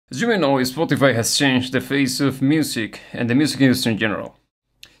As you may know, Spotify has changed the face of music and the music industry in general.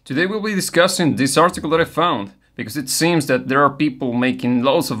 Today we'll be discussing this article that I found, because it seems that there are people making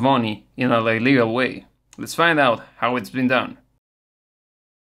loads of money in a illegal way. Let's find out how it's been done.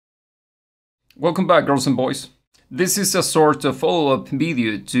 Welcome back, girls and boys. This is a sort of follow-up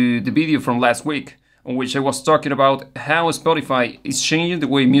video to the video from last week, on which I was talking about how Spotify is changing the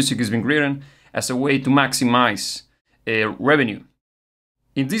way music is being created as a way to maximize revenue.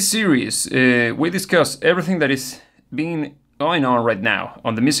 In this series, we discuss everything that is being going on right now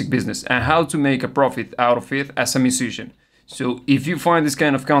on the music business and how to make a profit out of it as a musician. So if you find this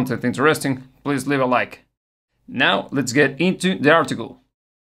kind of content interesting, please leave a like. Now let's get into the article.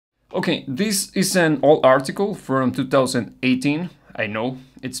 Okay, this is an old article from 2018. I know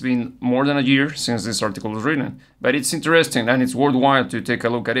it's been more than a year since this article was written, but it's interesting and it's worthwhile to take a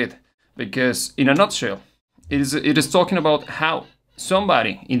look at it, because in a nutshell, it is talking about how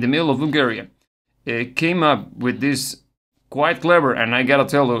somebody in the middle of Bulgaria came up with this quite clever, and I gotta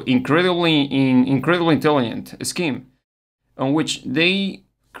tell you, incredibly intelligent scheme, on which they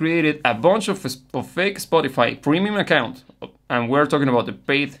created a bunch of fake Spotify premium accounts, and we're talking about the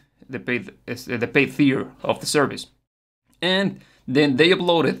paid tier of the service, and then they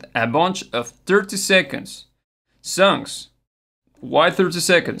uploaded a bunch of 30 seconds songs. Why 30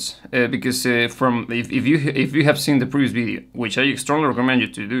 seconds? Because if you have seen the previous video, which I strongly recommend you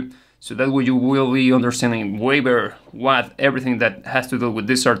to do, so that way you will be understanding way better what everything that has to do with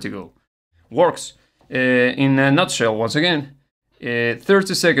this article works. In a nutshell, once again,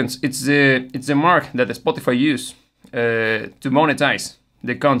 30 seconds. It's the mark that the Spotify use to monetize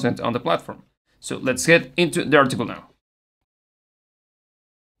the content on the platform. So let's get into the article now.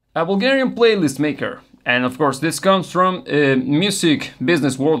 A Bulgarian playlist maker. And of course, this comes from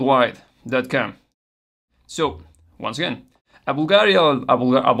musicbusinessworldwide.com. So, once again, a Bulgarian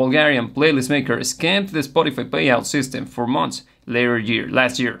playlist maker scammed the Spotify payout system for months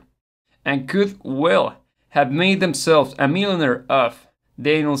last year, and could well have made themselves a millionaire off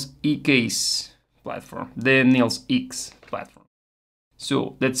Daniel's X platform.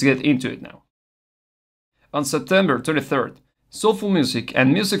 So, let's get into it now. On September 23rd, Soulful Music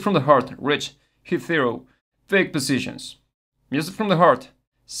and Music from the Heart reached hetero fake positions. Music from the Heart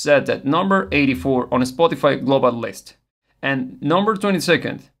sat at number 84 on a Spotify global list and number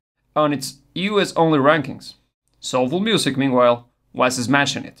 22nd on its US only rankings. Soulful Music, meanwhile, was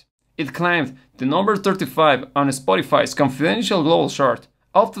smashing it. It climbed to number 35 on Spotify's confidential global chart,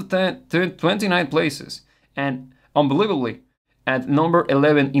 up to 29 places, and unbelievably at number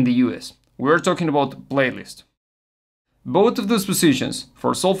 11 in the US. We're talking about playlist. Both of those positions,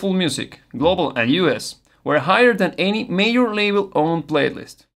 for Soulful Music, Global and US, were higher than any major label-owned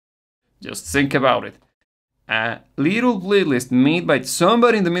playlist. Just think about it. A little playlist made by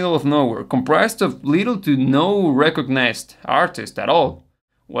somebody in the middle of nowhere, comprised of little to no recognized artists at all,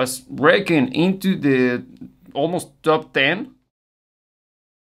 was breaking into the almost top 10?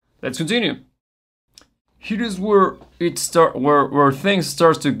 Let's continue. Here is where things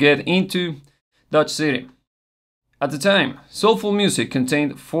start to get into Dutch City. At the time, Soulful Music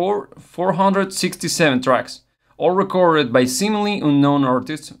contained 467 tracks, all recorded by seemingly unknown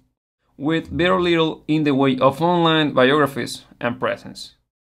artists, with very little in the way of online biographies and presence.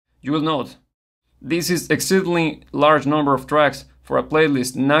 You will note, this is exceedingly large number of tracks for a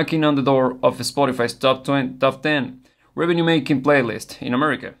playlist knocking on the door of Spotify's top 10 revenue-making playlist in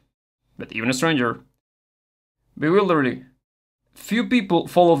America. But even a stranger, bewilderingly, few people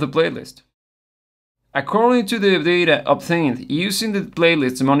follow the playlist. According to the data obtained using the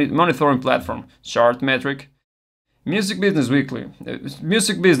playlist monitoring platform Chartmetric, Music Business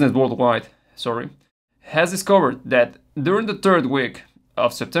Worldwide, has discovered that during the third week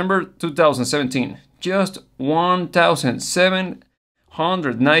of September 2017, just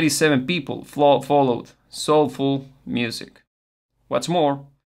 1,797 people followed Soulful Music. What's more,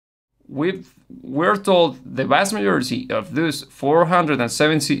 we're told the vast majority of those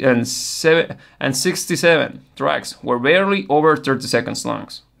 467 tracks were barely over 30 seconds long.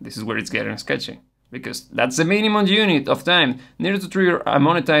 This is where it's getting sketchy, because that's the minimum unit of time needed to trigger a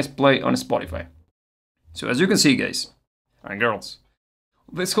monetized play on Spotify. So as you can see, guys and girls,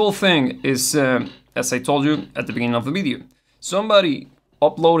 this whole thing is, as I told you at the beginning of the video, somebody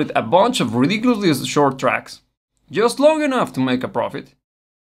uploaded a bunch of ridiculously short tracks, just long enough to make a profit,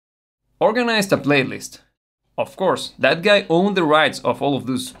 organized a playlist. Of course, that guy owned the rights of all of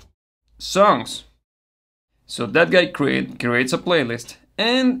those songs. So that guy creates a playlist,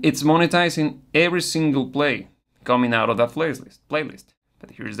 and it's monetizing every single play coming out of that playlist. But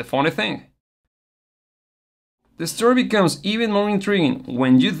here's the funny thing. The story becomes even more intriguing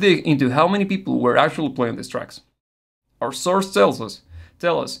when you dig into how many people were actually playing these tracks. Our source tells us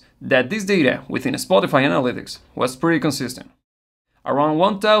that this data within Spotify Analytics was pretty consistent. Around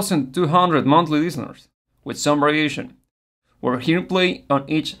 1,200 monthly listeners, with some variation, were hearing play on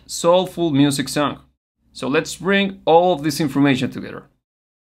each soulful music song. So let's bring all of this information together.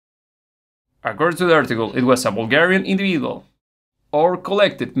 According to the article, it was a Bulgarian individual or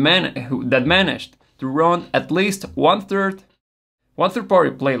collective that managed to run at least one third-party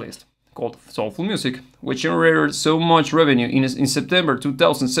playlist called Soulful Music, which generated so much revenue in September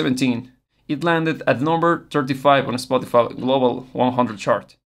 2017, it landed at number 35 on Spotify Global 100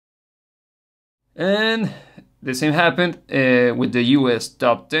 chart. And the same happened with the US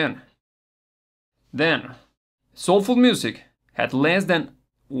Top 10. Then, Soulful Music had less than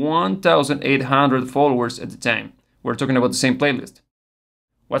 1,800 followers at the time. We're talking about the same playlist.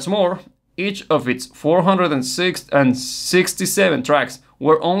 What's more, each of its 467 tracks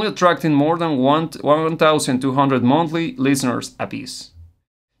were only attracting more than 1,200 monthly listeners apiece.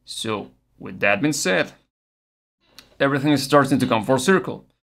 So, with that being said, everything is starting to come full circle.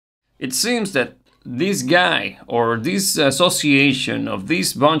 It seems that this guy, or this association of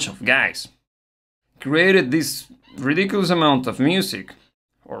this bunch of guys, created this ridiculous amount of music,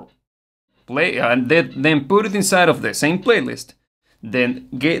 or play, and then put it inside of the same playlist. Then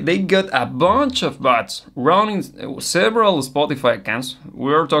they got a bunch of bots running several Spotify accounts.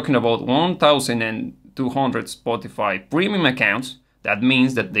 We're talking about 1,200 Spotify premium accounts. That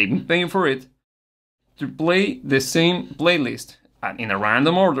means that they've been paying for it to play the same playlist in a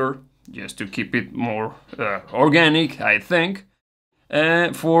random order, just to keep it more organic, I think,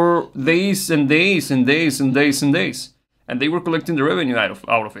 for days and days and days and days and days. And they were collecting the revenue out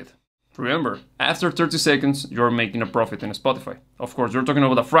of it. Remember, after 30 seconds, you're making a profit in Spotify. Of course, you're talking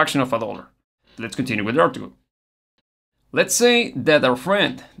about a fraction of a dollar. Let's continue with the article. Let's say that our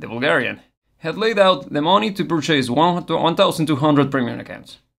friend, the Bulgarian, had laid out the money to purchase 1,200 premium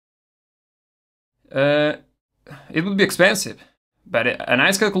accounts. It would be expensive, but a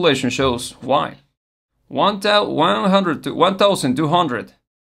nice calculation shows why. 1,200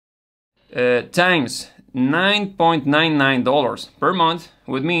 times $9.99 per month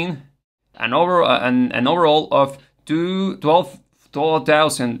would mean an overall of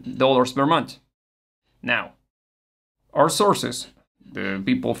 $12,000 per month. Now, our sources, the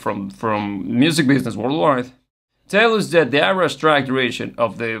people from music business worldwide, tell us that the average track duration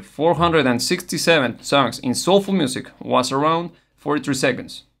of the 467 songs in Soulful Music was around 43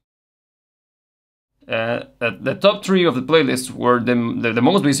 seconds. The top 3 of the playlists were the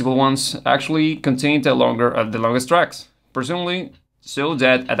most visible ones, actually contained the longest tracks, presumably so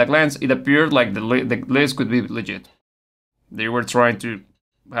that at a glance it appeared like the list could be legit. They were trying to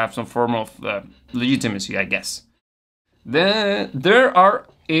have some form of legitimacy, I guess. There are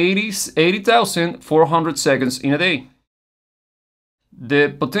 80,400 seconds in a day. The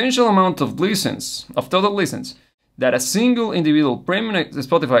potential amount of total listens, that a single individual premium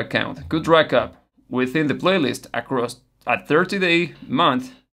Spotify account could rack up within the playlist across a 30-day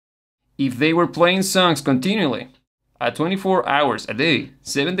month, if they were playing songs continually at 24 hours a day,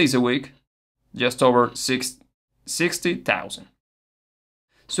 7 days a week, just over 60,000.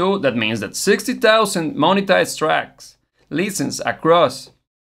 So that means that 60,000 monetized tracks listens across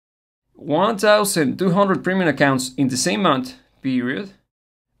 1,200 premium accounts in the same month period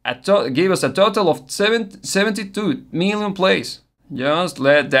gave us a total of 72 million plays. Just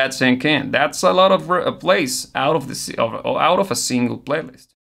let that sink in. That's a lot of plays out of a single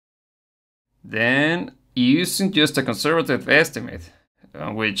playlist. Then, using just a conservative estimate,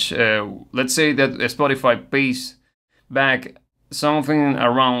 which let's say that Spotify pays back something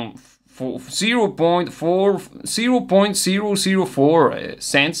around 0.004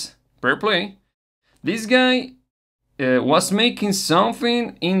 cents per play, this guy was making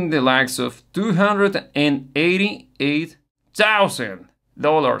something in the likes of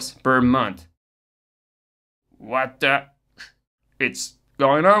 $288,000 per month. What the? It's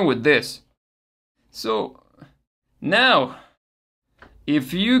going on with this. So now,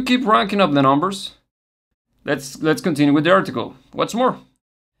 if you keep ranking up the numbers, let's continue with the article. What's more,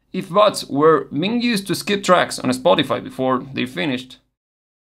 if bots were being used to skip tracks on Spotify before they finished,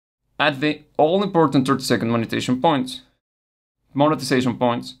 at the all-important 30-second monetization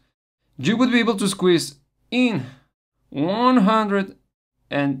points, you would be able to squeeze in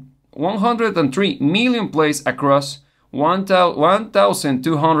 103 million plays across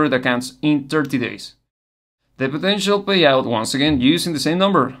 1,200 accounts in 30 days. The potential payout, once again, using the same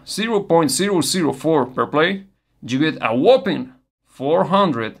number, 0.004 per play, you get a whopping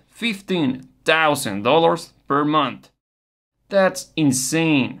 $415,000 per month. That's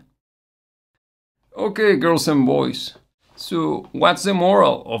insane. Okay, girls and boys, so what's the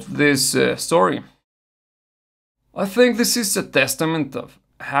moral of this story? I think this is a testament of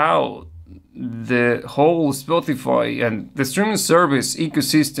how the whole Spotify and the streaming service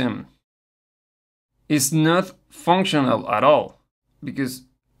ecosystem is not functional at all. Because,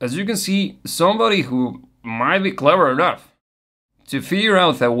 as you can see, somebody who might be clever enough to figure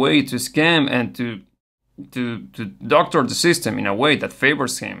out a way to scam and to doctor the system in a way that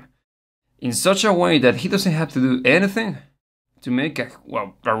favors him, in such a way that he doesn't have to do anything to make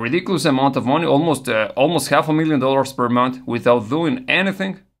a ridiculous amount of money, almost $500,000 per month without doing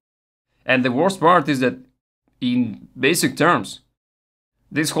anything. And the worst part is that, in basic terms,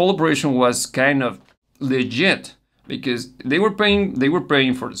 this whole operation was kind of legit because they were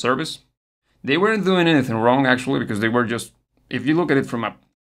paying for the service. They weren't doing anything wrong actually, because they were just, if you look at it from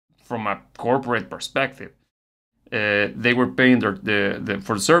a corporate perspective, they were paying for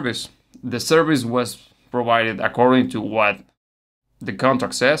the service. The service was provided according to what the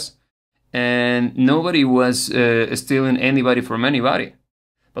contract says, and nobody was stealing anybody from anybody.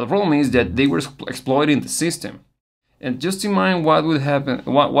 But the problem is that they were exploiting the system. And just imagine what would happen,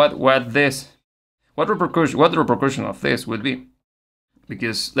 what the repercussion of this would be.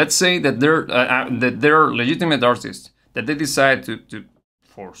 Because let's say that they're legitimate artists, that they decide to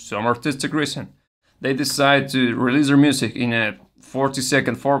for some artistic reason, they decide to release their music in a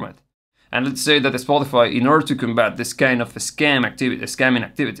 40-second format. And let's say that Spotify, in order to combat this kind of scamming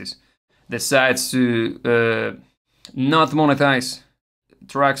activities, decides to not monetize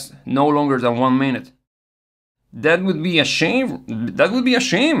tracks no longer than 1 minute. That would be a shame. That would be a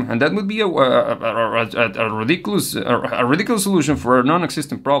shame, and that would be a ridiculous solution for a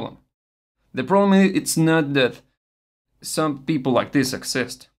non-existent problem. The problem is, it's not that some people like this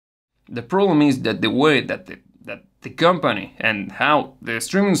exist. The problem is that the way that the company and how the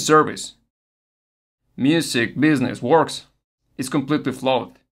streaming service, music business works is completely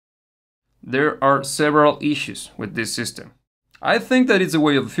flawed. There are several issues with this system. I think that it's a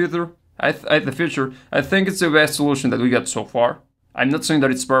way of the future. I think it's the best solution that we got so far. I'm not saying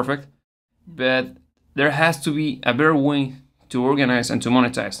that it's perfect, but there has to be a better way to organize and to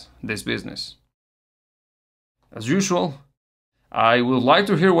monetize this business. As usual, I would like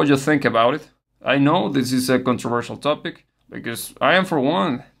to hear what you think about it. I know this is a controversial topic, because I am for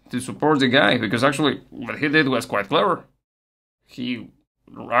one to support the guy, because actually what he did was quite clever. He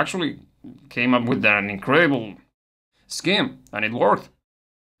actually came up with an incredible scheme, and it worked.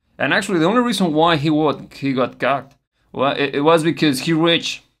 And actually, the only reason why he got caught, well, it was because he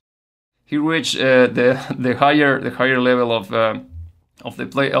reached the higher level of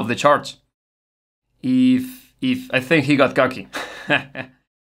the charts. If I think he got cocky,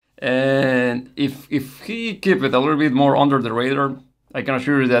 and if he kept it a little bit more under the radar, I can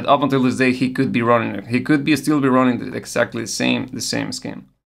assure you that up until this day he could still be running exactly the same scheme.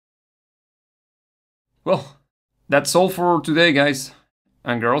 Well, that's all for today, guys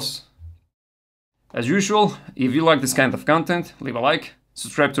and girls. As usual, if you like this kind of content, leave a like,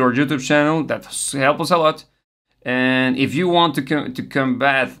 subscribe to our YouTube channel, that helps us a lot. And if you want to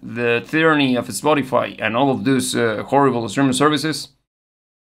combat the tyranny of Spotify and all of those horrible streaming services,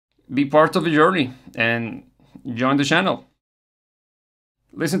 be part of the journey and join the channel.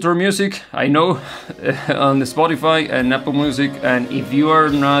 Listen to our music, I know, on the Spotify and Apple Music. And if you are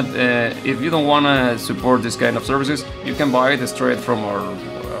not, if you don't want to support this kind of services, you can buy it straight from our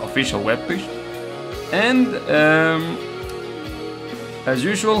official webpage. And as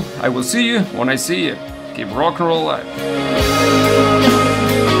usual, I will see you when I see you. Keep rock and roll alive.